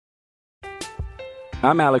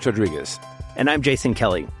I'm Alex Rodriguez. And I'm Jason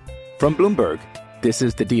Kelly. From Bloomberg, this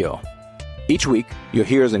is The Deal. Each week, you'll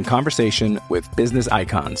hear us in conversation with business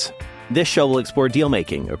icons. This show will explore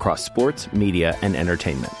deal-making across sports, media, and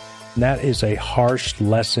entertainment. That is a harsh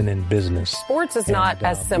lesson in business. Sports is not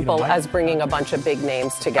as simple as bringing a bunch of big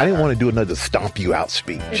names together. I didn't want to do another stomp you out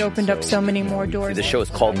speech. It opened up so many more doors. The show is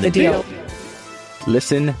called The Deal.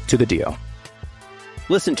 Listen to The Deal.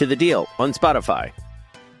 Listen to The Deal on Spotify.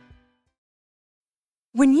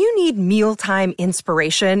 When you need mealtime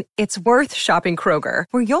inspiration, it's worth shopping Kroger,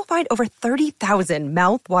 where you'll find over 30,000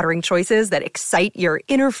 mouth-watering choices that excite your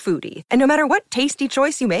inner foodie. And no matter what tasty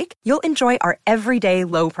choice you make, you'll enjoy our everyday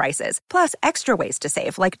low prices, plus extra ways to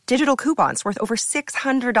save, like digital coupons worth over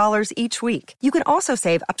 $600 each week. You can also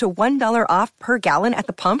save up to $1 off per gallon at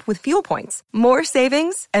the pump with fuel points. More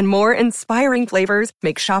savings and more inspiring flavors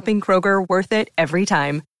make shopping Kroger worth it every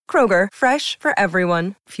time. Kroger, fresh for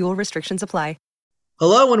everyone. Fuel restrictions apply.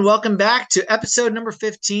 Hello and welcome back to episode number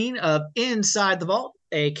 15 of Inside the Vault,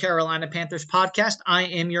 a Carolina Panthers podcast. I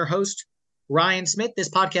am your host, Ryan Smith. This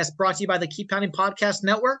podcast brought to you by the Keep Pounding Podcast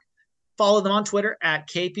Network. Follow them on Twitter at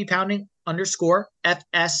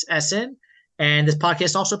KPPounding_FSSN. And this podcast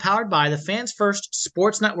is also powered by the Fans First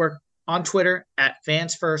Sports Network on Twitter at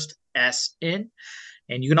FansFirstSN.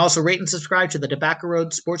 And you can also rate and subscribe to the Tobacco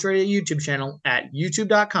Road Sports Radio YouTube channel at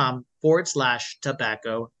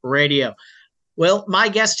youtube.com/Tobacco Radio. Well, my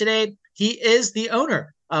guest today, he is the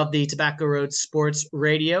owner of the Tobacco Road Sports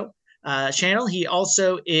Radio channel. He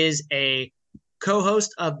also is a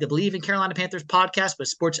co-host of the Believe in Carolina Panthers podcast with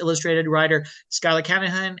Sports Illustrated writer Skylar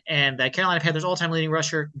Canahan and the Carolina Panthers all-time leading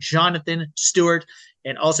rusher Jonathan Stewart,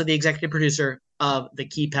 and also the executive producer of the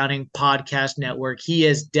Keep Pounding Podcast Network. He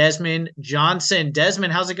is Desmond Johnson.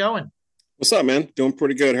 Desmond, how's it going? What's up, man? Doing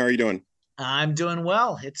pretty good. How are you doing? I'm doing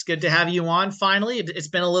well. It's good to have you on finally. It's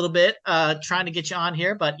been a little bit trying to get you on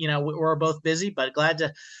here, but, you know, we're both busy, but glad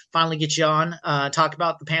to finally get you on, talk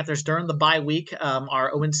about the Panthers during the bye week,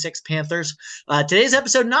 our 0-6 Panthers. Today's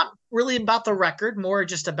episode, not really about the record, more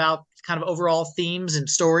just about kind of overall themes and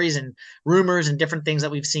stories and rumors and different things that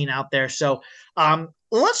we've seen out there. So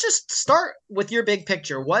let's just start with your big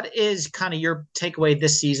picture. What is kind of your takeaway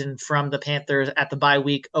this season from the Panthers at the bye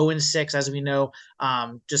week, 0-6, as we know?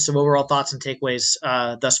 Just some overall thoughts and takeaways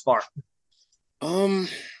thus far. I'm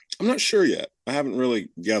not sure yet. I haven't really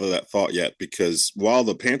gathered that thought yet, because while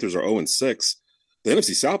the Panthers are 0-6, the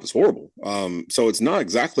NFC South is horrible. So it's not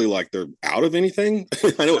exactly like they're out of anything.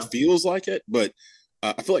 I know it feels like it, but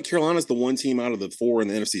I feel like Carolina's the one team out of the four in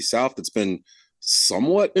the NFC South that's been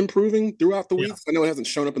somewhat improving throughout the week. I know it hasn't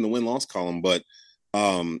shown up in the win-loss column, but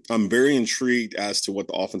I'm very intrigued as to what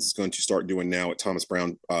the offense is going to start doing now with Thomas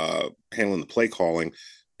Brown handling the play calling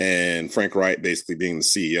and Frank Wright basically being the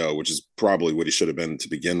CEO, which is probably what he should have been to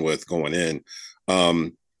begin with going in. I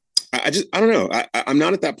don't know. I'm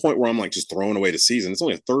not at that point where I'm like just throwing away the season. It's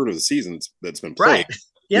only a third of the season that's been played. Right.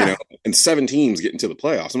 Yeah. You know, and 7 teams get into the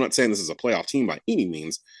playoffs. I'm not saying this is a playoff team by any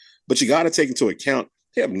means, but you got to take into account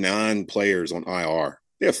they have 9 players on IR.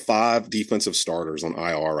 They have 5 defensive starters on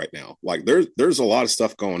IR right now. Like there's a lot of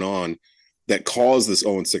stuff going on that caused this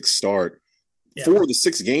 0-6 start. Yeah. 4 of the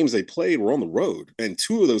 6 games they played were on the road, and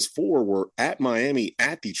 2 of those 4 were at Miami,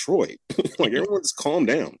 at Detroit. Like everyone's calmed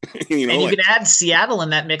down. You know, and you can add Seattle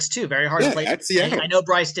in that mix too. Very hard to play. At Seattle. I know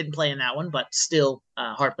Bryce didn't play in that one, but still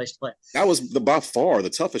hard place to play. That was by far the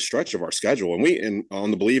toughest stretch of our schedule. And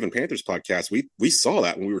on the Believe in Panthers podcast, we saw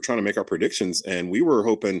that when we were trying to make our predictions, and we were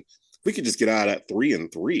hoping we could just get out at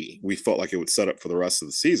 3-3. We felt like it would set up for the rest of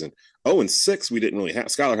the season. 0-6, we didn't really have.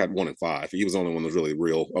 Skylar had 1-5. He was the only one that was really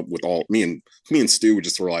real. With all me and Stu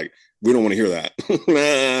just were like, we don't want to hear that.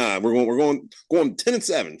 Nah, we're going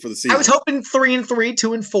 10-7 for the season. I was hoping 3-3,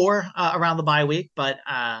 2-4 around the bye week, but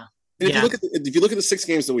if you look at the 6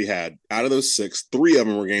 games that we had, out of those 6, 3 of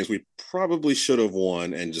them were games we probably should have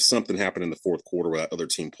won, and just something happened in the fourth quarter where that other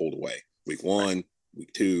team pulled away. Week 1,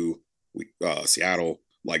 week 2, Seattle.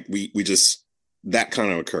 Like we just, that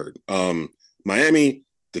kind of occurred. Miami,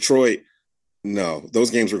 Detroit, no,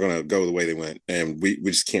 those games were going to go the way they went, and we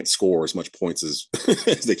just can't score as much points as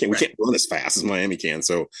they can. Right. We can't run as fast as Miami can.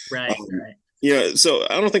 So, right. Yeah. So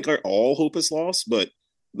I don't think all hope is lost, but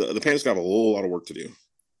the Panthers have a whole lot of work to do.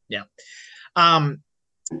 Yeah. I'm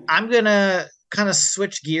going to kind of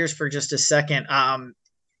switch gears for just a second.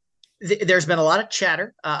 There's been a lot of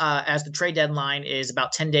chatter as the trade deadline is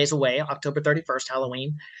about 10 days away, October 31st,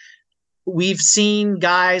 Halloween. We've seen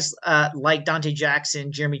guys like Dante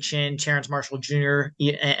Jackson, Jeremy Chin, Terrence Marshall Jr.,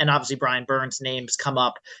 and obviously Brian Burns' names come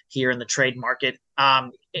up here in the trade market.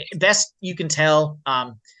 Best you can tell,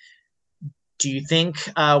 Do you think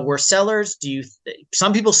we're sellers?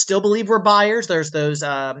 Some people still believe we're buyers? There's those.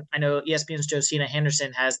 I know ESPN's Josina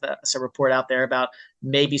Henderson has a report out there about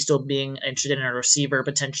maybe still being interested in a receiver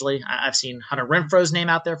potentially. I've seen Hunter Renfro's name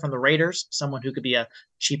out there from the Raiders, someone who could be a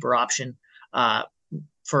cheaper option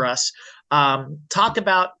for us. Talk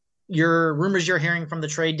about your rumors you're hearing from the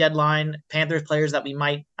trade deadline, Panthers players that we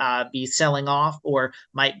might be selling off or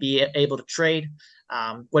might be able to trade.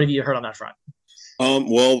 What have you heard on that front?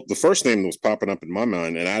 Well, the first name that was popping up in my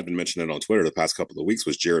mind, and I've been mentioning it on Twitter the past couple of weeks,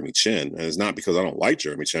 was Jeremy Chin. And it's not because I don't like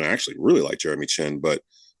Jeremy Chin. I actually really like Jeremy Chin, but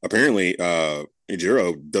apparently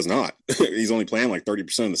Ejiro does not. He's only playing like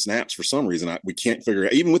 30% of the snaps for some reason. We can't figure it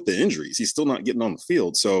out. Even with the injuries, he's still not getting on the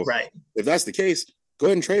field. So if that's the case, go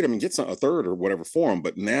ahead and trade him and get a third or whatever for him.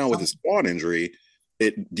 But now with his quad injury,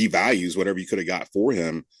 it devalues whatever you could have got for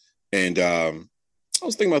him. And I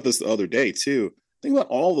was thinking about this the other day too. Think about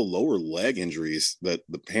all the lower leg injuries that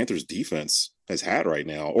the Panthers defense has had right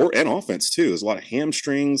now, and offense too. There's a lot of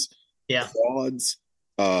hamstrings, quads.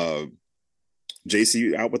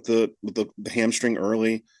 JC out with the hamstring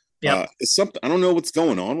early. It's something, I don't know what's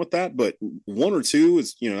going on with that, but one or two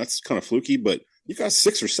is, that's kind of fluky. But you got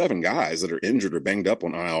 6 or 7 guys that are injured or banged up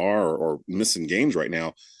on IR or missing games right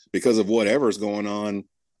now because of whatever's going on.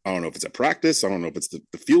 I don't know if it's at practice. I don't know if it's the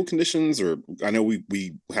field conditions, or I know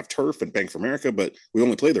we have turf at Bank of America, but we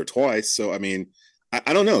only play there twice. So, I mean,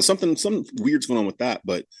 I don't know. Something weird's going on with that.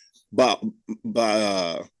 But by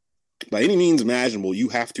any means imaginable, you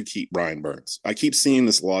have to keep Brian Burns. I keep seeing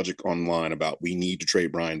this logic online about we need to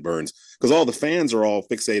trade Brian Burns because all the fans are all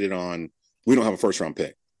fixated on we don't have a first-round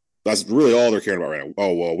pick. That's really all they're caring about right now.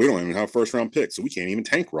 Oh, well, we don't even have a first-round pick, so we can't even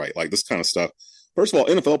tank right. Like this kind of stuff. First of all,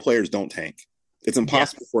 NFL players don't tank. It's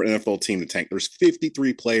impossible for an NFL team to tank. There's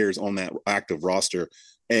 53 players on that active roster.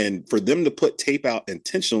 And for them to put tape out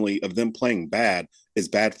intentionally of them playing bad is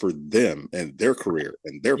bad for them and their career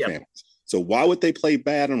and their families. So why would they play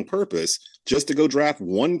bad on purpose just to go draft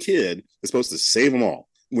one kid that's supposed to save them all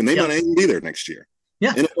when they might even be there next year?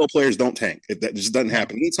 NFL players don't tank. That just doesn't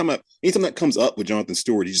happen. Anytime that comes up with Jonathan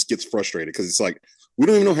Stewart, he just gets frustrated because it's like, we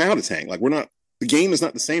don't even know how to tank. Like the game is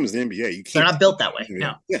not the same as the NBA. They're not built that way.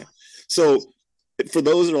 No. Yeah. So for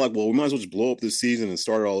those that are like, well, we might as well just blow up this season and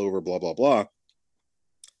start all over, blah, blah, blah.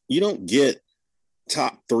 You don't get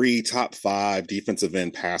top 3, top 5 defensive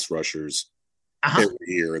end pass rushers every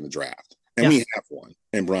year in the draft. And we have one,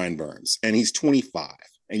 and Brian Burns. And he's 25.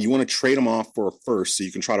 And you want to trade him off for a first so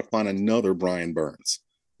you can try to find another Brian Burns.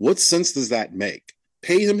 What sense does that make?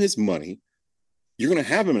 Pay him his money. You're going to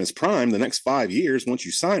have him in his prime the next 5 years once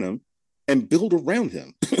you sign him and build around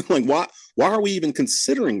him. Like, why are we even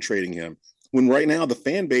considering trading him? When right now the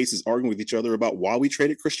fan base is arguing with each other about why we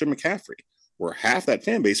traded Christian McCaffrey, where half that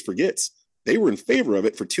fan base forgets they were in favor of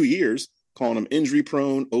it for 2 years, calling him injury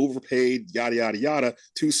prone, overpaid, yada, yada, yada,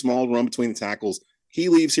 too small to run between the tackles. He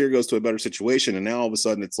leaves here, goes to a better situation. And now all of a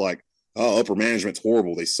sudden it's like, oh, upper management's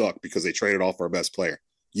horrible. They suck because they traded off our best player.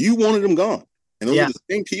 You wanted him gone. And those are the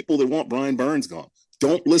same people that want Brian Burns gone.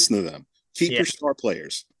 Don't listen to them. Keep your star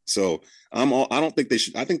players. So I don't think they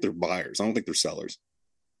should. I think they're buyers. I don't think they're sellers.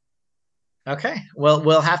 Okay. Well,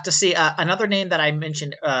 we'll have to see. Another name that I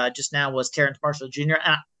mentioned just now was Terrence Marshall Jr.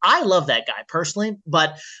 And I love that guy personally,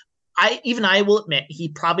 but I will admit he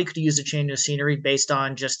probably could use a change of scenery based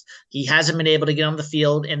on just he hasn't been able to get on the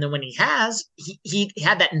field. And then when he has, he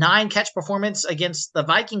had that 9-catch performance against the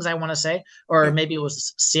Vikings, I want to say, or maybe it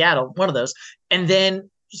was Seattle, one of those. And then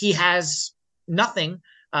he has nothing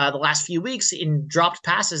the last few weeks in dropped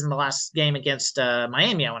passes in the last game against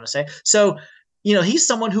Miami, I want to say. So, he's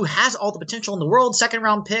someone who has all the potential in the world,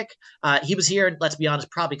 2nd-round pick. He was here, let's be honest,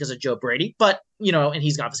 probably because of Joe Brady, but, and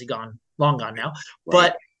he's obviously long gone now.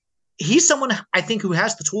 Right. But he's someone I think who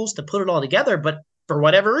has the tools to put it all together, but for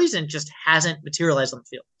whatever reason, just hasn't materialized on the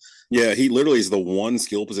field. Yeah, he literally is the one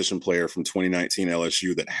skill position player from 2019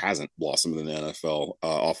 LSU that hasn't blossomed in the NFL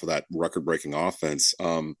off of that record-breaking offense.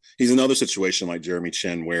 He's another situation like Jeremy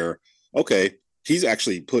Chin where, okay, he's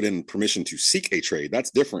actually put in permission to seek a trade. That's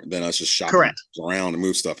different than us just shopping around and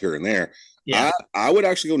move stuff here and there. Yeah. I would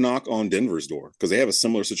actually go knock on Denver's door because they have a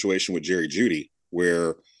similar situation with Jerry Jeudy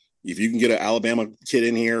where if you can get an Alabama kid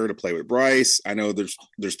in here to play with Bryce, I know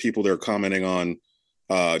there's people that are commenting on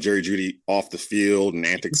Jerry Jeudy off the field and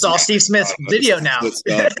antics. Saw Steve Smith's video now.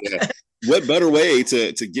 What better way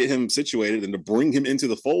to get him situated than to bring him into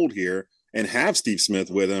the fold here and have Steve Smith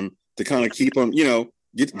with him to kind of keep him,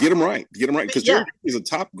 get him right. Because Jerry is a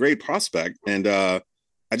top grade prospect. And I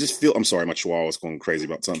just feel, I'm sorry, my chihuahua is going crazy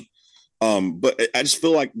about something. But I just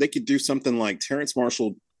feel like they could do something like Terrence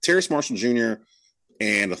Marshall Jr.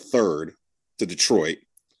 and a third to Detroit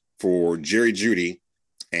for Jerry Jeudy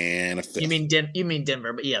and a fifth. You mean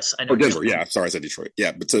Denver, but yes, I know. Or Denver, yeah. Sorry, I said Detroit.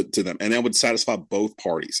 Yeah, but to them. And that would satisfy both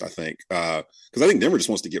parties, I think. Because I think Denver just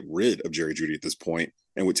wants to get rid of Jerry Jeudy at this point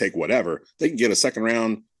and would take whatever. They can get a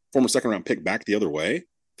former second round pick back the other way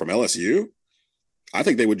from LSU. I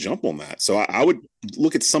think they would jump on that. So I would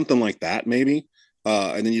look at something like that maybe.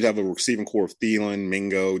 And then you'd have a receiving core of Thielen,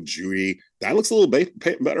 Mingo, Jeudy. That looks a little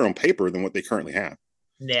better on paper than what they currently have.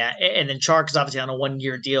 Yeah, and then Chark is obviously on a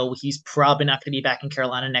 1-year deal. He's probably not going to be back in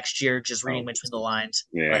Carolina next year, just reading between the lines.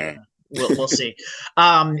 Yeah. But, we'll see.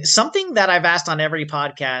 Something that I've asked on every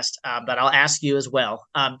podcast, but I'll ask you as well.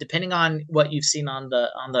 Depending on what you've seen on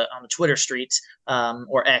the Twitter streets,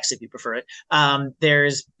 or X if you prefer it,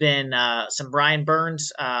 there's been some Brian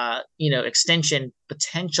Burns, extension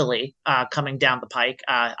potentially coming down the pike.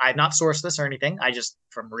 I've not sourced this or anything. I just,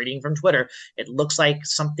 from reading from Twitter, it looks like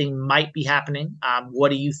something might be happening. What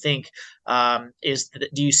do you think? Do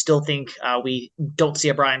you still think we don't see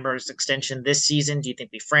a Brian Burns extension this season? Do you think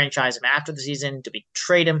we franchise him after the season? Do we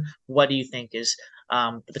trade him? What do you think is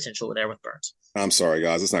the potential there with Burns? I'm sorry,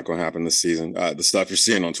 guys. It's not going to happen this season. The stuff you're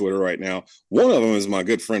seeing on Twitter right now, one of them is my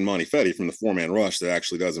good friend Monty Fetty from the 4-Man Rush that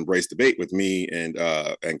actually does embrace debate with me and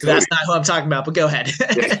Cody. That's not who I'm talking about, but go ahead.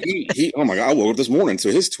 Yeah, he oh my God, I woke up this morning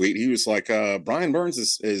to his tweet. He was like, Brian Burns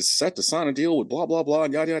is set to sign a deal with blah, blah, blah,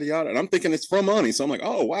 yada, yada, yada. And I'm thinking it's from Monty. So I'm like,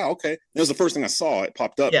 oh, wow, okay. That was the first thing I saw. It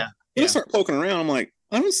popped up. Yeah. I start poking around. I'm like,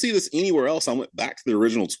 I don't see this anywhere else. I went back to the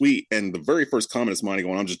original tweet, and the very first comment is Monty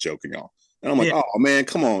going, I'm just joking, y'all. And I'm like, oh, man,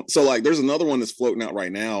 come on. So, like, there's another one that's floating out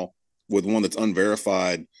right now with one that's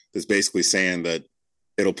unverified that's basically saying that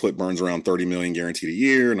it'll put Burns around $30 million guaranteed a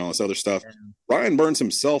year and all this other stuff. Yeah. Brian Burns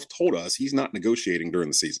himself told us he's not negotiating during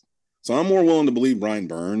the season. So I'm more willing to believe Brian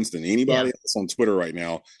Burns than anybody else on Twitter right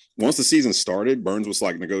now. Once the season started, Burns was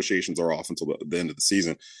like, negotiations are off until the end of the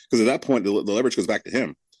season. Because at that point, the leverage goes back to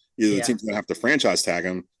him. Either the team's going to have to franchise tag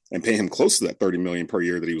him and pay him close to that $30 million per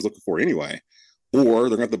year that he was looking for anyway, or they're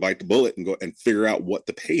going to have to bite the bullet and go and figure out what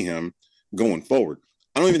to pay him going forward.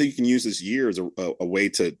 I don't even think you can use this year as a way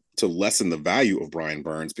to lessen the value of Brian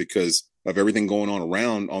Burns because of everything going on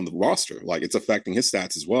around on the roster. Like, it's affecting his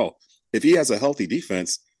stats as well. If he has a healthy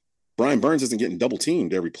defense, Brian Burns isn't getting double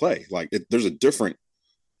teamed every play. Like, there's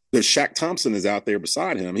Shaq Thompson is out there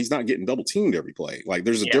beside him. He's not getting double teamed every play. Like,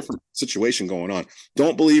 there's a different situation going on.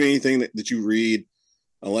 Don't believe anything that you read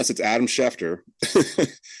unless it's Adam Schefter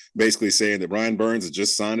basically saying that Brian Burns has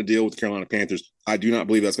just signed a deal with the Carolina Panthers. I do not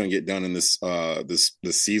believe that's going to get done in this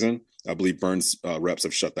season. I believe Burns reps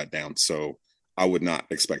have shut that down. So I would not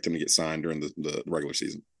expect him to get signed during the regular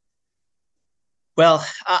season. Well,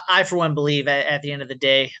 I for one believe at the end of the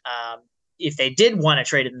day, if they did want to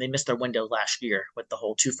trade him, they missed their window last year with the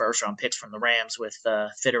whole 2 first-round picks from the Rams with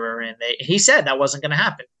Fitterer, and he said that wasn't going to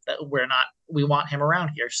happen. That we want him around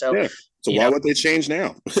here. So, so why would they change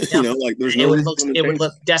now? There's no. It would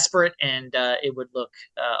look desperate, and it would look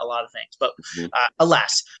a lot of things. But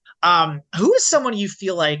alas, who is someone you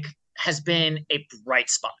feel like has been a bright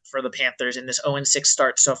spot for the Panthers in this 0-6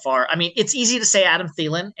 start so far? I mean, it's easy to say Adam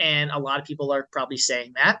Thielen, and a lot of people are probably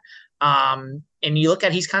saying that. And you look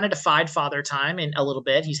at, he's kind of defied father time in a little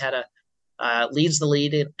bit. He's had leads the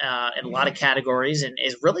lead in a lot of categories and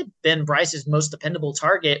has really been Bryce's most dependable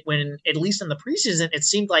target when, at least in the preseason, it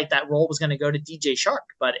seemed like that role was going to go to DJ Shark,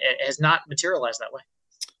 but it has not materialized that way.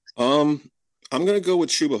 I'm going to go with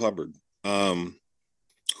Chuba Hubbard,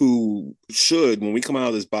 who should, when we come out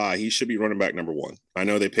of this bye, he should be running back number 1. I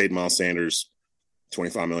know they paid Miles Sanders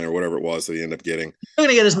 $25 million or whatever it was that he ended up getting. He's going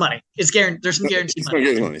to get his money. It's guaranteed. There's some guaranteed money. He's going to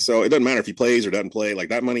get his money. So it doesn't matter if he plays or doesn't play. Like,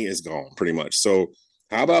 that money is gone pretty much. So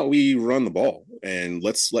how about we run the ball and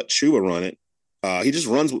let's let Chuba run it. He just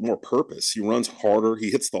runs with more purpose. He runs harder.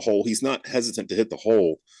 He hits the hole. He's not hesitant to hit the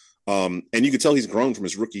hole. And you can tell he's grown from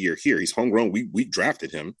his rookie year here. He's homegrown. We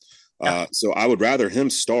drafted him. So I would rather him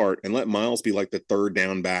start and let Miles be like the third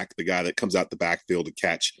down back, the guy that comes out the backfield to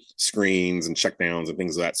catch screens and checkdowns and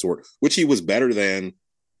things of that sort, which he was better than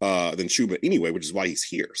Chuba anyway, which is why he's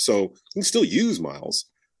here. So you can still use Miles.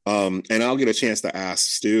 And I'll get a chance to ask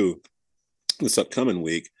Stu this upcoming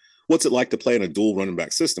week, what's it like to play in a dual running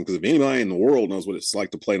back system? Because if anybody in the world knows what it's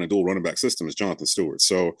like to play in a dual running back system, it's Jonathan Stewart.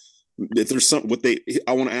 So if there's something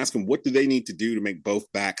I want to ask him, what do they need to do to make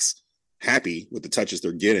both backs happy with the touches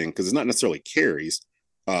they're getting? Because it's not necessarily carries.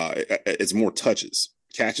 It's more touches,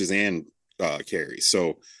 catches, and carries.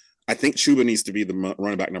 So I think Chuba needs to be the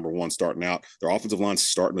running back number 1 starting out. Their offensive line's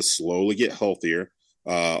starting to slowly get healthier.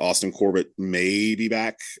 Austin Corbett may be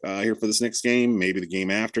back here for this next game, maybe the game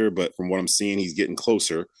after, but from what I'm seeing, he's getting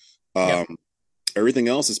closer. Everything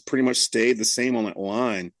else has pretty much stayed the same on that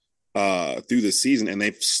line. through the season, and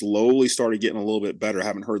they've slowly started getting a little bit better. I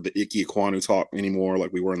haven't heard the Ike Ekwonu talk anymore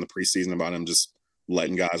like we were in the preseason about him just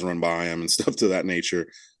letting guys run by him and stuff to that nature.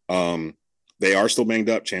 They are still banged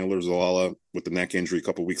up. Chandler Zavala with the neck injury a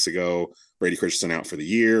couple weeks ago. Brady Christensen out for the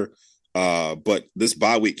year. But this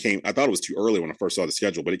bye week came, I thought it was too early when I first saw the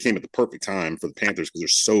schedule, but it came at the perfect time for the Panthers because they're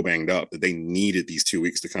so banged up that they needed these 2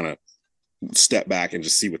 weeks to kind of step back and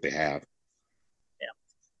just see what they have. Yeah.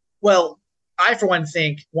 Well, I, for one,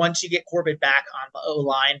 think once you get Corbett back on the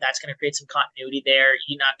O-line, that's going to create some continuity there.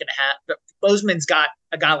 You're not going to have – Bozeman's got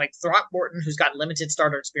a guy like Throckmorton who's got limited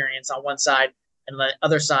starter experience on one side, and the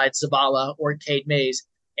other side, Zavala or Cade Mays.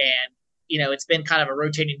 And, you know, it's been kind of a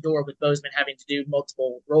rotating door with Bozeman having to do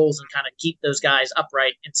multiple roles and kind of keep those guys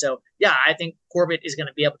upright. And so, yeah, I think Corbett is going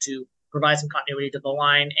to be able to provide some continuity to the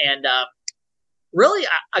line. And really,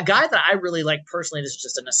 a guy that I really like personally, this is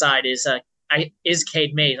just an aside, is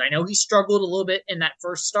Cade Mays. I know he struggled a little bit in that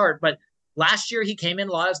first start, but last year he came in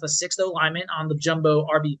a lot as the sixth O lineman on the jumbo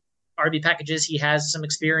RB packages. He has some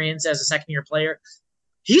experience as a second-year player.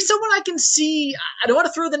 He's someone I can see. I don't want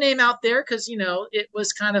to throw the name out there because, you know, it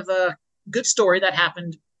was kind of a good story that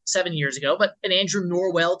happened 7 years ago, but an Andrew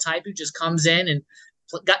Norwell type who just comes in and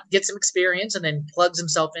gets some experience and then plugs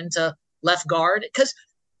himself into left guard. Because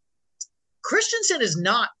Christensen is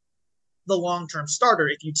not the long-term starter.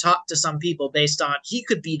 If you talk to some people based on he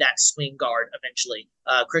could be that swing guard eventually,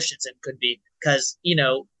 Christensen could be, because, you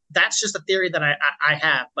know, that's just a theory that I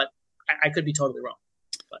have, but I could be totally wrong.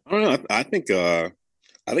 But I don't know.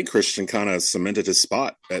 I think Christian kind of cemented his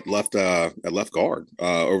spot at left guard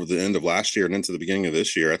over the end of last year and into the beginning of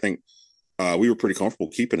this year. I think we were pretty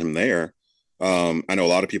comfortable keeping him there. I know a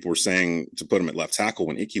lot of people were saying to put him at left tackle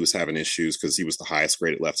when Ike was having issues because he was the highest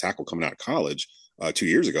graded left tackle coming out of college 2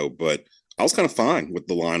 years ago. But I was kind of fine with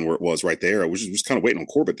the line where it was right there. I was just kind of waiting on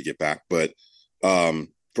Corbett to get back. But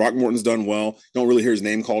Throckmorton's done well. You don't really hear his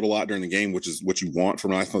name called a lot during the game, which is what you want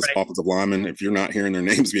from an offensive lineman. If you're not hearing their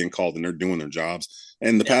names being called, then they're doing their jobs.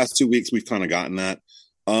 And the past 2 weeks, we've kind of gotten that.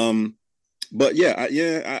 But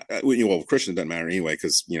well, Christian doesn't matter anyway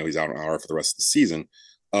because, you know, he's out on IR for the rest of the season.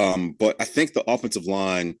 But I think the offensive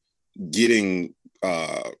line getting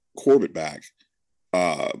Corbett back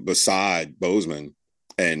beside Bozeman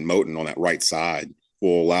and Moten on that right side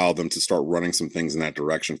will allow them to start running some things in that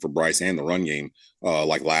direction for Bryce and the run game,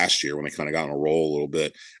 like last year when they kind of got on a roll a little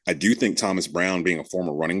bit. I do think Thomas Brown, being a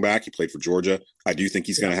former running back, he played for Georgia, I do think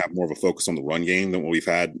he's going to have more of a focus on the run game than what we've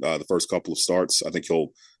had the first couple of starts. I think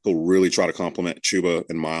he'll really try to complement Chuba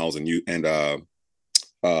and Miles and who am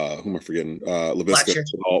I forgetting? Laviska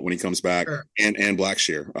when he comes back, and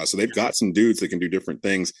Blackshear. So they've got some dudes that can do different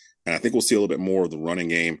things. And I think we'll see a little bit more of the running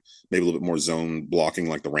game, maybe a little bit more zone blocking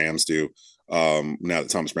like the Rams do. Now that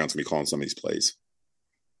Thomas Brown's going to be calling some of these plays.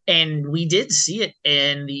 And we did see it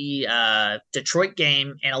in the Detroit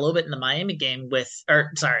game and a little bit in the Miami game in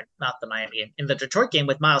the Detroit game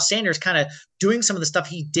with Miles Sanders kind of doing some of the stuff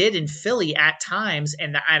he did in Philly at times.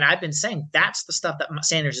 And I've been saying that's the stuff that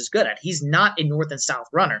Sanders is good at. He's not a north and south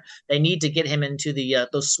runner. They need to get him into the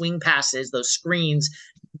those swing passes, those screens.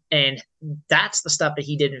 And that's the stuff that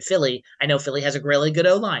he did in Philly. I know Philly has a really good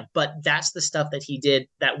O-line, but that's the stuff that he did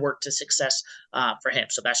that worked to success for him.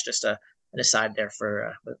 So that's just an aside there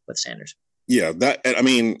for with Sanders. Yeah, I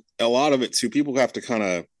mean, a lot of it too. People have to kind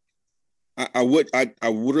of. I would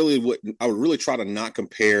really try to not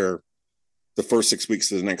compare the first 6 weeks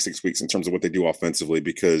to the next 6 weeks in terms of what they do offensively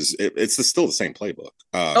because it's still the same playbook.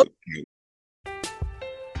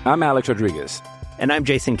 I'm Alex Rodriguez, and I'm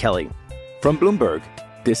Jason Kelly from Bloomberg.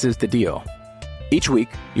 This is The Deal. Each week,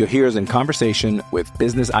 you'll hear us in conversation with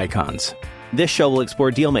business icons. This show will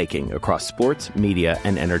explore deal-making across sports, media,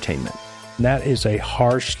 and entertainment. That is a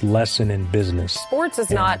harsh lesson in business. Sports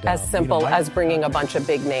is not as simple as bringing a bunch of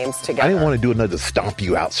big names together. I didn't want to do another stomp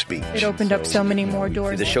you out speech. It opened up so many more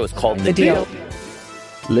doors. The show is called The Deal.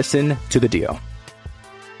 Listen to The Deal.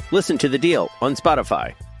 Listen to The Deal on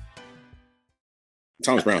Spotify.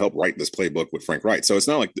 Thomas Brown helped write this playbook with Frank Wright. So it's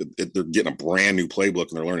not like they're getting a brand new playbook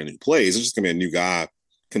and they're learning new plays. It's just going to be a new guy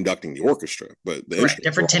conducting the orchestra. But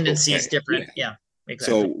different tendencies, different. Yeah,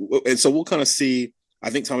 exactly. So we'll kind of see. I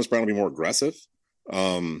think Thomas Brown will be more aggressive.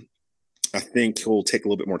 I think he'll take a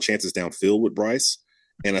little bit more chances downfield with Bryce.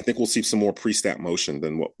 And I think we'll see some more pre-snap motion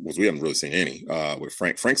than what we haven't really seen any with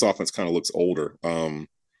Frank. Frank's offense kind of looks older.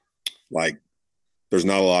 Like there's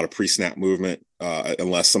not a lot of pre-snap movement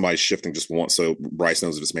unless somebody's shifting just once. So Bryce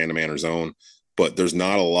knows if it's man-to-man or zone. But there's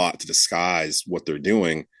not a lot to disguise what they're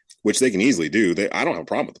doing, which they can easily do. I don't have a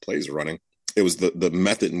problem with the plays they're running. It was the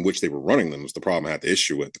method in which they were running them was the problem I had the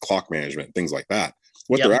issue with, the clock management, things like that.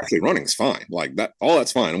 What they're actually running is fine. Like that, all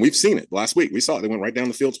that's fine. And we've seen it last week. We saw it. They went right down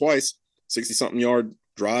the field twice, 60-something yard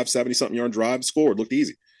drive, 70-something yard drive, scored, looked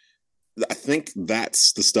easy. I think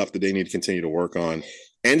that's the stuff that they need to continue to work on,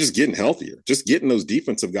 and just getting healthier, just getting those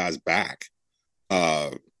defensive guys back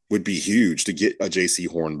would be huge. To get a JC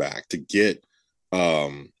Horn back, to get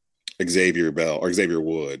Xavier Bell or Xavier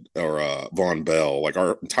Wood or Von Bell. Like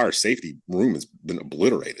our entire safety room has been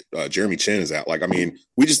obliterated. Jeremy Chin is out. Like, I mean,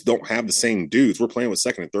 we just don't have the same dudes. We're playing with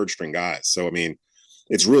second and third string guys. So, I mean,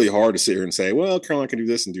 it's really hard to sit here and say, well, Carolina can do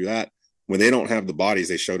this and do that when they don't have the bodies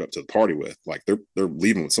they showed up to the party with. Like they're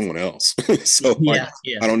leaving with someone else. So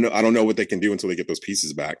I don't know what they can do until they get those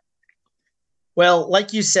pieces back. Well,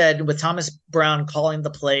 like you said, with Thomas Brown calling the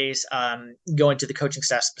plays, going to the coaching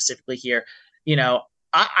staff specifically here, you know,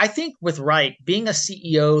 I think with Reich being a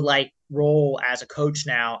CEO like role as a coach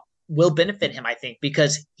now will benefit him, I think,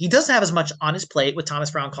 because he doesn't have as much on his plate with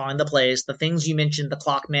Thomas Brown calling the plays. The things you mentioned, the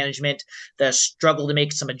clock management, the struggle to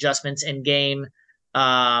make some adjustments in game,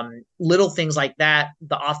 little things like that.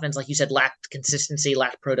 The offense, like you said, lacked consistency,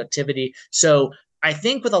 lacked productivity. So I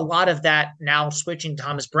think with a lot of that now switching to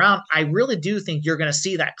Thomas Brown, I really do think you're going to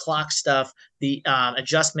see that clock stuff. The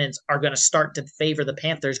adjustments are going to start to favor the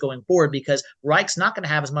Panthers going forward because Reich's not going to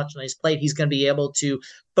have as much on his plate. He's going to be able to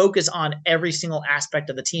focus on every single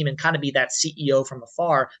aspect of the team and kind of be that CEO from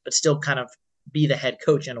afar, but still kind of be the head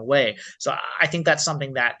coach in a way. So I think that's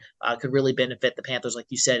something that could really benefit the Panthers, like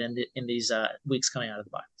you said, in these weeks coming out of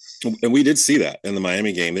the bye. And we did see that in the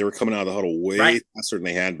Miami game. They were coming out of the huddle way faster than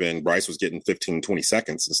they had been. Bryce was getting 15, 20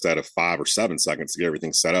 seconds instead of 5 or 7 seconds to get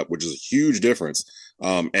everything set up, which is a huge difference.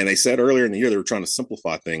 And they said earlier in the year they were trying to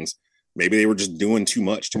simplify things. Maybe they were just doing too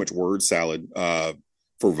much word salad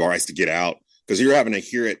for Bryce to get out, because you're having to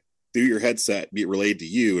hear it through your headset, be it relayed to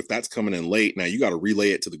you. If that's coming in late, now you got to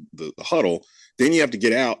relay it to the huddle. Then you have to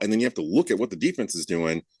get out, and then you have to look at what the defense is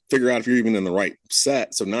doing, figure out if you're even in the right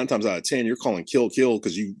set. So 9 times out of 10, you're calling kill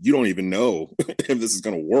because you don't even know if this is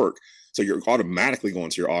going to work. So you're automatically going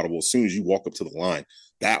to your audible as soon as you walk up to the line.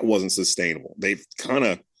 That wasn't sustainable. They've kind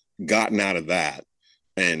of gotten out of that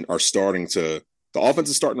and are starting to – the offense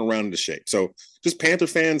is starting to round into shape. So just Panther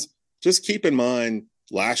fans, just keep in mind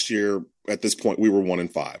last year at this point we were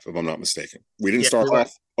 1-5, if I'm not mistaken. We didn't start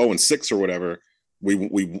off 0-6 or whatever.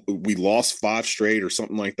 We lost 5 straight or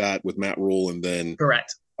something like that with Matt Rule, and then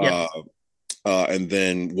correct. Yep. And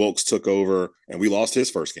then Wilkes took over, and we lost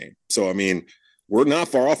his first game. So I mean, we're not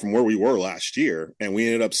far off from where we were last year, and we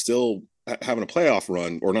ended up still having a playoff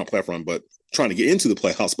run, or not playoff run, but trying to get into the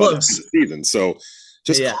playoffs by the end of the season. So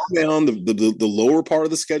just calm down. The lower part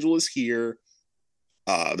of the schedule is here.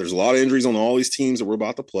 There's a lot of injuries on all these teams that we're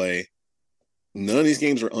about to play. None of these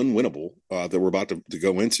games are unwinnable that we're about to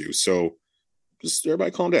go into. So just everybody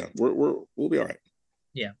calm down. We'll be all right.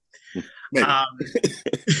 Yeah. Maybe.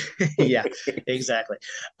 Yeah, exactly.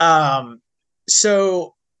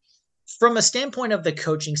 So from a standpoint of the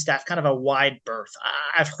coaching staff, kind of a wide berth,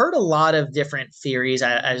 I've heard a lot of different theories,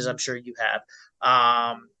 as I'm sure you have.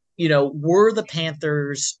 Were the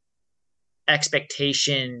Panthers'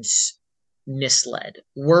 expectations misled?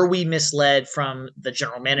 Were we misled from the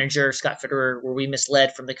general manager, Scott Fitterer? Were we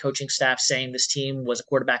misled from the coaching staff saying this team was a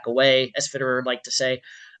quarterback away, as Fitterer would like to say?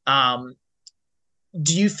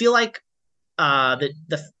 Do you feel like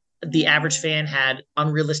the average fan had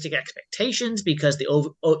unrealistic expectations because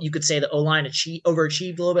you could say the O-line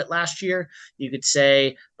overachieved a little bit last year? You could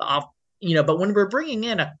say but when we're bringing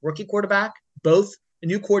in a rookie quarterback, both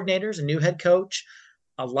new coordinators, a new head coach,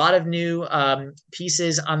 a lot of new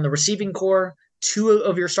pieces on the receiving core. 2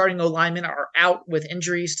 of your starting O-linemen are out with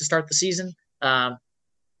injuries to start the season. There's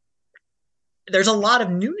a lot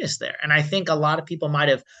of newness there. And I think a lot of people might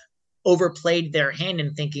have overplayed their hand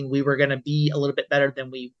in thinking we were going to be a little bit better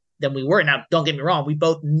than we were. Now, don't get me wrong.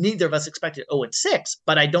 Neither of us expected 0-6,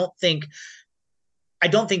 but I think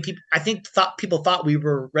people thought we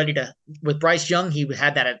were ready to, with Bryce Young, he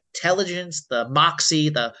had that intelligence, the moxie,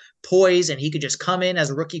 the poise, and he could just come in as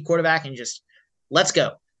a rookie quarterback and just let's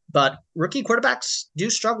go. But rookie quarterbacks do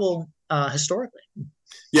struggle historically.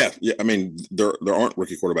 Yeah. I mean, there aren't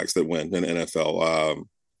rookie quarterbacks that win in the NFL.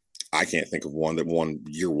 I can't think of one that won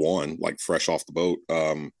year one, like fresh off the boat.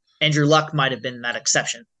 Andrew Luck might have been that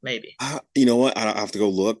exception, maybe. You know what? I have to go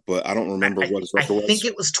look, but I don't remember what his record was. I think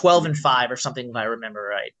it was 12-5 or something, if I remember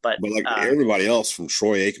right. But like everybody else, from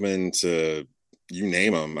Troy Aikman to you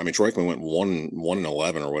name them. I mean, Troy Aikman went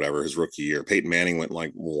 1-11 or whatever his rookie year. Peyton Manning went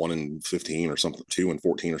like 1-15 or something,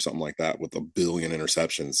 2-14 or something like that with 1 billion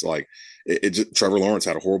interceptions. Like it just, Trevor Lawrence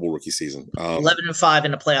had a horrible rookie season. 11-5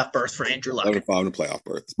 in a playoff berth for Andrew Luck. 11-5 in a playoff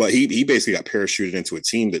berth, but he basically got parachuted into a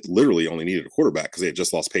team that literally only needed a quarterback because they had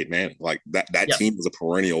just lost Peyton Manning. Like that team was a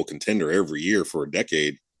perennial contender every year for a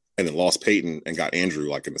decade, and then lost Peyton and got Andrew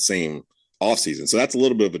like in the same offseason. So that's a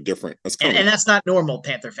little bit of a different. And that's not normal,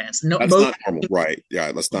 Panther fans. No, that's not normal, right?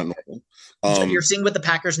 Yeah, that's not normal. You're seeing with the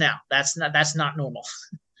Packers now. That's not normal.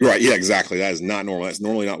 Right? Yeah, exactly. That is not normal. That's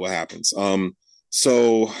normally not what happens. I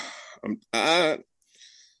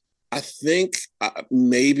think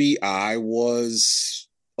maybe I was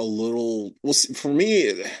a little. Well, for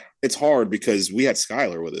me, it's hard because we had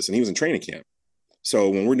Skyler with us, and he was in training camp. So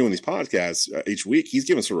when we're doing these podcasts each week, he's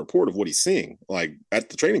giving us a report of what he's seeing, like at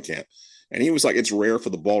the training camp. And he was like, it's rare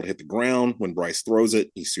for the ball to hit the ground. When Bryce throws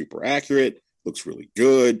it, he's super accurate, looks really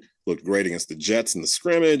good, looked great against the Jets in the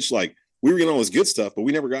scrimmage. Like we were getting all this good stuff, but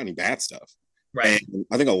we never got any bad stuff. Right. And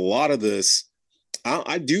I think a lot of this,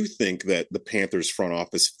 I do think that the Panthers front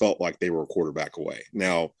office felt like they were a quarterback away.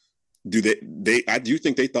 Now, I do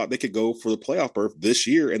think they thought they could go for the playoff berth this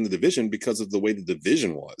year in the division because of the way the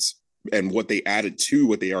division was and what they added to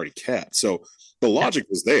what they already kept. So the logic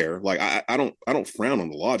was there. Like I don't frown on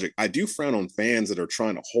the logic. I do frown on fans that are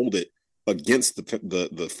trying to hold it against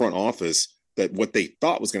the front office that what they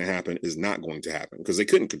thought was going to happen is not going to happen because they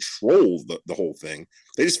couldn't control the whole thing.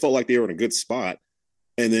 They just felt like they were in a good spot.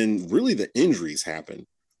 And then really the injuries happen.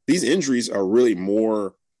 These injuries are really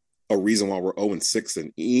more a reason why we're 0-6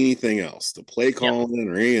 than anything else. The play calling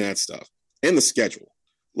or any of that stuff. And the schedule.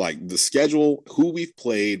 Like the schedule, who we've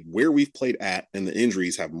played, where we've played at, and the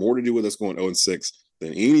injuries have more to do with us going 0-6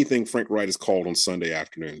 than anything Frank Wright has called on Sunday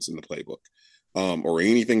afternoons in the playbook, or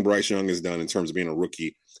anything Bryce Young has done in terms of being a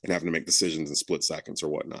rookie and having to make decisions in split seconds or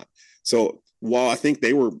whatnot. So while I think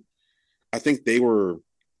they were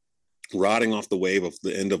riding off the wave of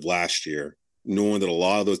the end of last year, knowing that a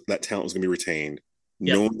lot of that talent was going to be retained,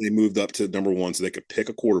 knowing they moved up to number one so they could pick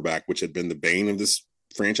a quarterback, which had been the bane of this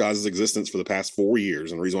franchise's existence for the past 4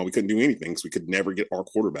 years. And the reason why we couldn't do anything is we could never get our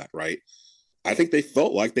quarterback right. I think they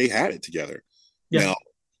felt like they had it together. Yeah. Now,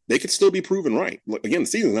 they could still be proven right. Again, the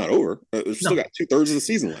season's not over. They've still got 2/3 of the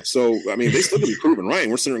season left. So, I mean, they still could be proven right.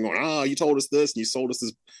 And we're sitting there going, you told us this and you sold us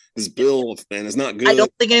this bill and it's not good. I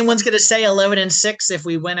don't think anyone's going to say 11-6 if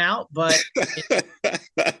we went out, but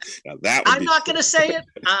I'm not going to say it.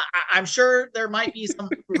 I'm sure there might be some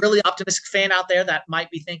really optimistic fan out there that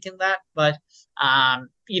might be thinking that, but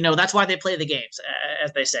that's why they play the games,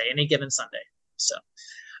 as they say, any given Sunday. So,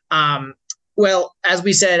 well, as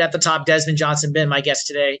we said at the top, Desmond Johnson been my guest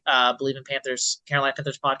today. Believe in Panthers, Carolina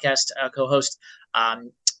Panthers podcast co-host.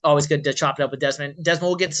 Always good to chop it up with Desmond. Desmond,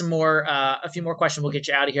 we'll get a few more questions. We'll get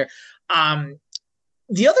you out of here.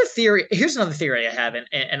 The other theory, here's another theory I have,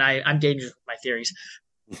 and I'm dangerous with my theories.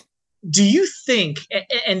 Do you think,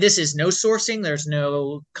 and this is no sourcing, there's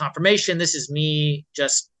no confirmation, this is me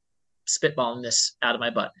just spitballing this out of my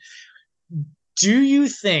butt. Do you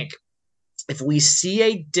think if we see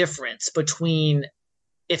a difference between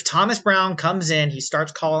if Thomas Brown comes in, he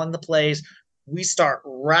starts calling the plays, we start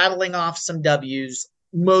rattling off some W's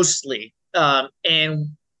mostly, and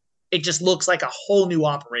it just looks like a whole new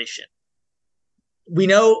operation. We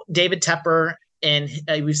know David Tepper, and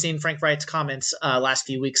we've seen Frank Wright's comments last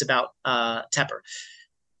few weeks about Tepper.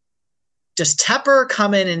 Does Tepper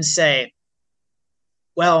come in and say,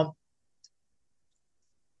 well,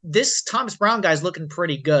 this Thomas Brown guy's looking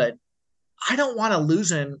pretty good. I don't want to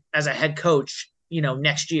lose him as a head coach,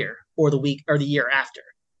 next year or the year after.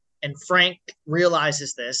 And Frank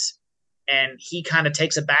realizes this, and he kind of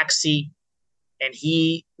takes a back seat, and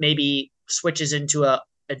he maybe switches into a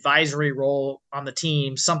advisory role on the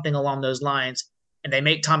team, something along those lines, and they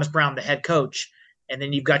make Thomas Brown the head coach, and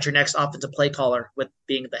then you've got your next offensive play caller with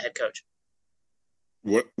being the head coach.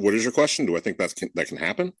 What is your question? Do I think that can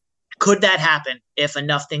happen? Could that happen if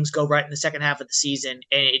enough things go right in the second half of the season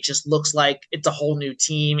and it just looks like it's a whole new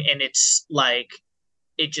team and it's like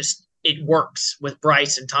it works with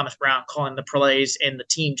Bryce and Thomas Brown calling the plays and the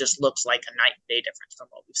team just looks like a night and day difference from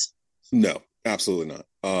what we've seen? No, absolutely not.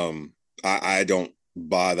 I don't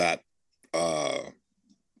buy that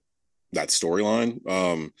that storyline.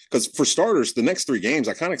 Because for starters, the next 3 games,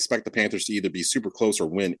 I kind of expect the Panthers to either be super close or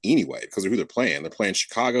win anyway because of who they're playing. They're playing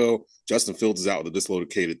Chicago. Justin Fields is out with a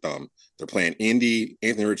dislocated thumb. They're playing Indy.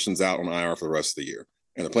 Anthony Richardson's out on IR for the rest of the year.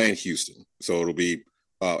 And they're playing Houston. So it'll be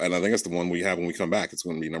and I think that's the one we have when we come back. It's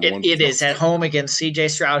going to be number one. It is at home against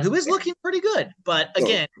CJ Stroud, who is looking pretty good. But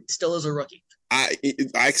again, still is a rookie. I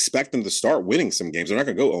expect them to start winning some games. They're not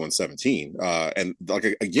going to go 0-17. And like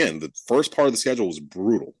again, the first part of the schedule was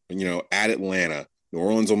brutal. At Atlanta, New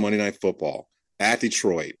Orleans on Monday Night Football, at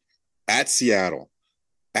Detroit, at Seattle,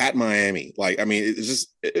 at Miami. It's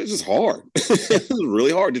just hard. It's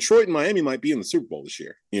really hard. Detroit and Miami might be in the Super Bowl this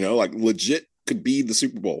year. Legit could be the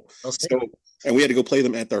Super Bowl. So, and we had to go play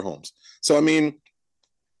them at their homes. So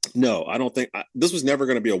no, I don't think this was never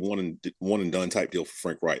going to be a one and done type deal for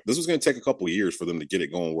Frank Wright. This was going to take a couple of years for them to get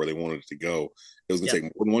it going where they wanted it to go. It was going to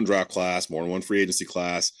take more than one draft class, more than one free agency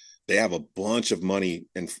class. They have a bunch of money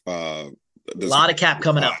and a lot of cap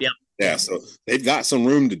coming up. Yep. Yeah, so they've got some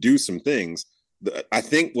room to do some things. I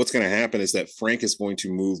think what's going to happen is that Frank is going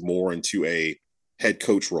to move more into a head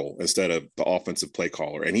coach role instead of the offensive play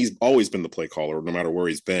caller. And he's always been the play caller, no matter where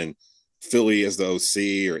he's been. Philly as the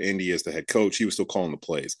OC or Indy as the head coach, he was still calling the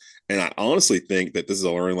plays. And I honestly think that this is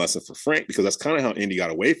a learning lesson for Frank, because that's kind of how Indy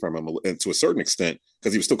got away from him, and to a certain extent,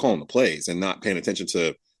 because he was still calling the plays and not paying attention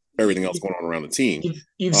to everything else going on around the team.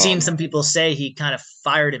 You've seen some people say he kind of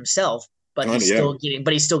fired himself, but he's still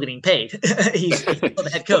getting paid. He's still the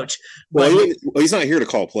head coach. He's not here to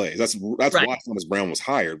call plays. That's right. Why Thomas Brown was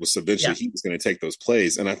hired, was eventually he was going to take those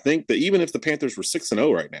plays. And I think that even if the Panthers were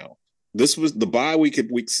 6-0 right now, this was the bye week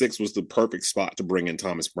at week 6 was the perfect spot to bring in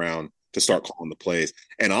Thomas Brown to start calling the plays.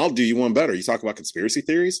 And I'll do you one better. You talk about conspiracy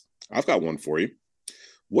theories. I've got one for you.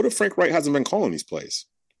 What if Frank Wright hasn't been calling these plays?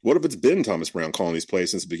 What if it's been Thomas Brown calling these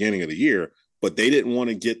plays since the beginning of the year, but they didn't want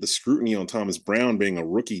to get the scrutiny on Thomas Brown being a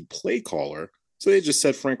rookie play caller, so they just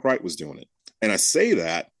said Frank Wright was doing it? And I say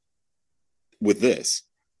that with this.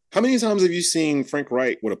 How many times have you seen Frank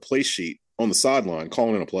Wright with a play sheet on the sideline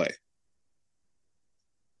calling in a play?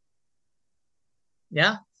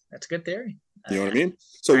 Yeah, that's a good theory. You know what I mean?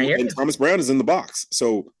 So Thomas Brown is in the box.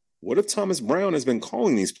 So what if Thomas Brown has been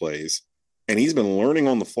calling these plays and he's been learning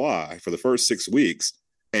on the fly for the first 6 weeks,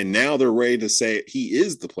 and now they're ready to say he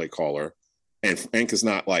is the play caller, and Frank is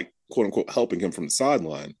not, like, quote unquote, helping him from the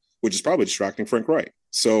sideline, which is probably distracting Frank Wright.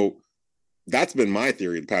 So that's been my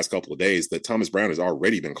theory the past couple of days, that Thomas Brown has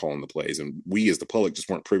already been calling the plays, and we as the public just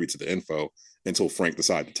weren't privy to the info until Frank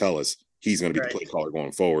decided to tell us he's going to be the play caller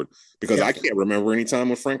going forward. Because I can't remember any time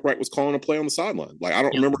when Frank Wright was calling a play on the sideline. Like, I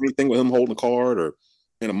don't remember anything with him holding a card or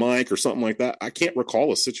in a mic or something like that. I can't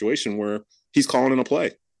recall a situation where he's calling in a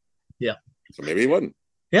play. Yeah. So maybe he wasn't.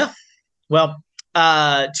 Yeah. Well,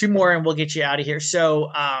 2 more and we'll get you out of here.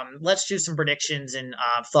 So let's do some predictions and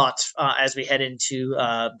thoughts as we head into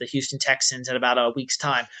the Houston Texans in about a week's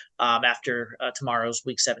time after tomorrow's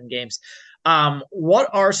week 7 games. What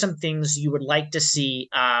are some things you would like to see,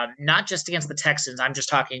 not just against the Texans? I'm just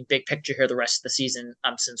talking big picture here the rest of the season,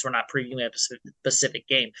 since we're not previewing a specific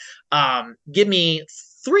game. Give me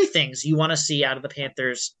 3 things you want to see out of the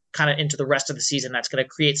Panthers kind of into the rest of the season that's going to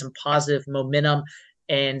create some positive momentum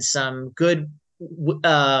and some good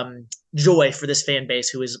joy for this fan base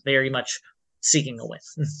who is very much seeking a win.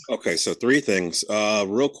 Okay, so 3 things.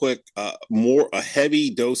 Real quick, a heavy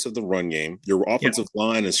dose of the run game. Your offensive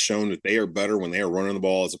line has shown that they are better when they are running the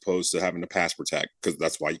ball as opposed to having to pass protect, because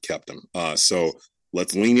that's why you kept them. So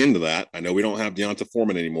let's lean into that. I know we don't have Deonta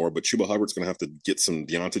Foreman anymore, but Chuba Hubbard's going to have to get some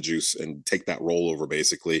Deonta juice and take that role over,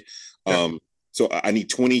 basically. So I need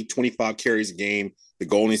 20, 25 carries a game. The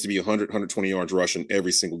goal needs to be 100, 120 yards rushing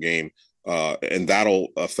every single game. And that'll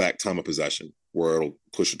affect time of possession, where it'll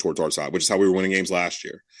push it towards our side, which is how we were winning games last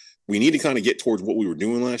year. We need to kind of get towards what we were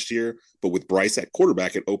doing last year, but with Bryce at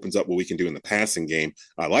quarterback, it opens up what we can do in the passing game.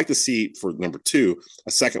 I'd like to see, for number 2,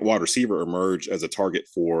 a second wide receiver emerge as a target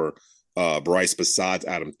for Bryce besides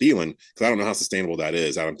Adam Thielen, because I don't know how sustainable that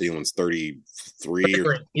is. Adam Thielen's 33.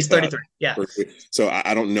 He's 33. Yeah. 33. So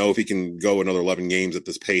I don't know if he can go another 11 games at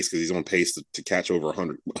this pace, because he's on pace to catch over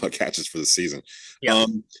 100 catches for the season. Yeah.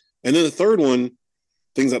 And then the third one,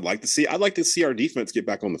 things I'd like to see our defense get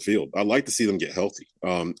back on the field. I'd like to see them get healthy.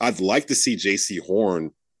 I'd like to see J.C.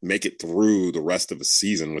 Horn make it through the rest of the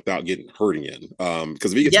season without getting hurt again.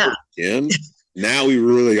 Because if he gets hurt again, now we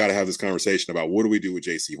really got to have this conversation about what do we do with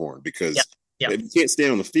J.C. Horn? Because if you can't stay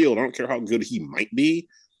on the field, I don't care how good he might be.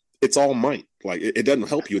 It's all might. Like, it doesn't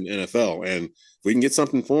help you in the NFL. And if we can get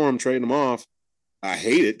something for him, trade him off, I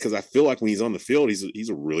hate it, because I feel like when he's on the field, he's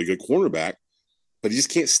a really good cornerback. But he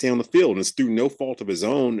just can't stay on the field, and it's through no fault of his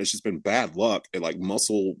own. It's just been bad luck and like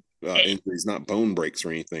muscle injuries, not bone breaks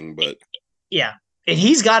or anything. But and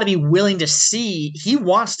he's got to be willing to see. He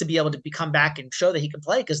wants to be able to come back and show that he can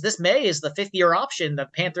play, because this May is the 5th-year option. The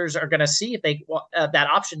Panthers are going to see if they that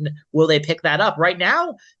option, will they pick that up? Right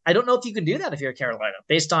now, I don't know if you can do that if you're Carolina,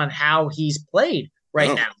 based on how he's played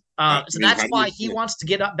now. So that's why he wants to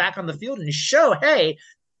get up back on the field and show, hey,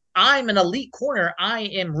 I'm an elite corner. I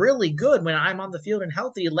am really good when I'm on the field and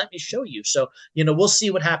healthy. Let me show you. So, we'll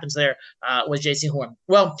see what happens there with JC Horn.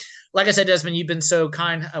 Well, like I said, Desmond, you've been so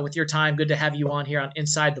kind with your time. Good to have you on here on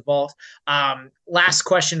Inside the Vault. Last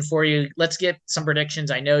question for you. Let's get some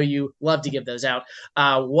predictions. I know you love to give those out.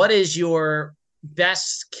 What is your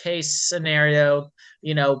best case scenario,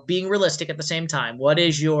 being realistic at the same time? What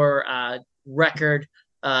is your record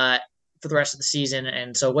for the rest of the season?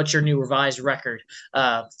 And so what's your new revised record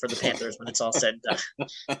for the Panthers when it's all said and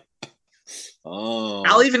done?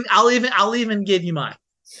 I'll even give you mine.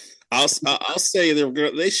 I'll say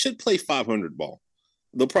they should play 500 ball.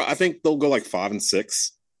 I think they'll go like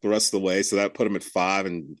 5-6 the rest of the way. So that put them at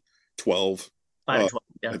 5-12. 5-12,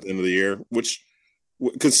 yeah. At the end of the year, which,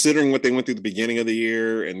 considering what they went through the beginning of the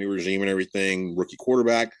year and new regime and everything, rookie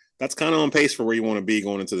quarterback, that's kind of on pace for where you want to be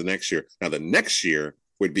going into the next year. Now, the next year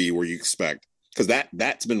would be where you expect, because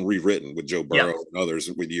that's been rewritten with Joe Burrow and others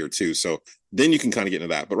with year 2. So then you can kind of get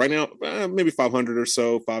into that. But right now, maybe 500 or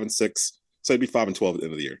so, 5-6. So it'd be 5-12 at the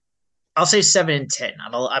end of the year. I'll say 7-10.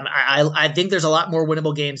 I think there's a lot more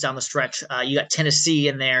winnable games down the stretch. You got Tennessee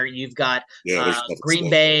in there. You've got Green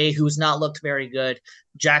Bay, who's not looked very good.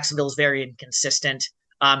 Jacksonville's very inconsistent.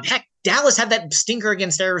 Heck, Dallas had that stinker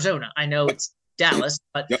against Arizona. I know it's Dallas,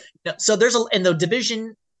 but so there's in the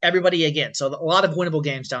division, everybody again. So a lot of winnable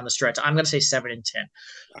games down the stretch. I'm going to say 7-10.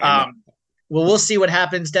 Well, we'll see what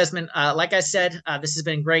happens, Desmond. Like I said, this has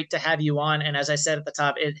been great to have you on. And as I said at the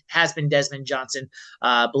top, it has been Desmond Johnson,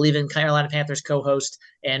 Believe in Carolina Panthers co-host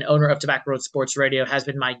and owner of Tobacco Road Sports Radio, has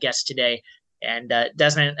been my guest today. And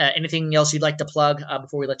Desmond, anything else you'd like to plug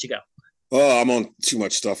before we let you go? Oh, I'm on too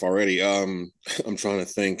much stuff already. I'm trying to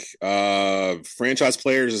think. Franchise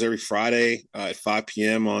Players is every Friday at 5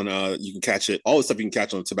 p.m. on you can catch it. All the stuff you can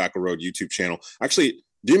catch on the Tobacco Road YouTube channel. Actually,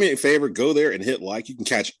 do me a favor, go there and hit like. You can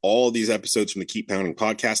catch all of these episodes from the Keep Pounding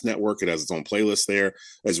Podcast Network. It has its own playlist there,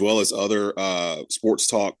 as well as other sports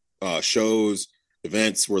talk shows,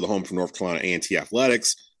 events. We're the home for North Carolina A&T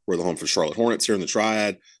Athletics. We're the home for Charlotte Hornets here in the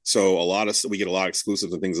Triad. So we get a lot of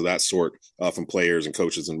exclusives and things of that sort from players and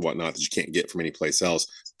coaches and whatnot that you can't get from any place else.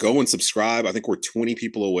 Go and subscribe. I think we're 20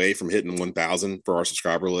 people away from hitting 1,000 for our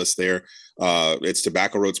subscriber list there. It's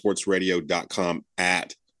tobaccoroadsportsradio.com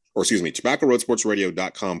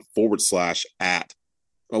tobaccoroadsportsradio.com/at.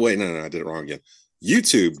 Oh, wait, no, I did it wrong again.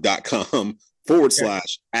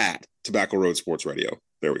 YouTube.com/at Tobacco Road Sports Radio.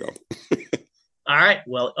 There we go. All right.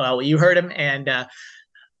 Well, you heard him. And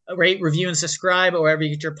rate, review, and subscribe wherever you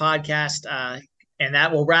get your podcast. And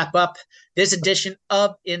that will wrap up this edition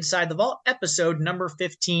of Inside the Vault, episode number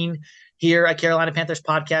 15 here at Carolina Panthers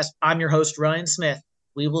Podcast. I'm your host, Ryan Smith.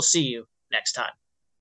 We will see you next time.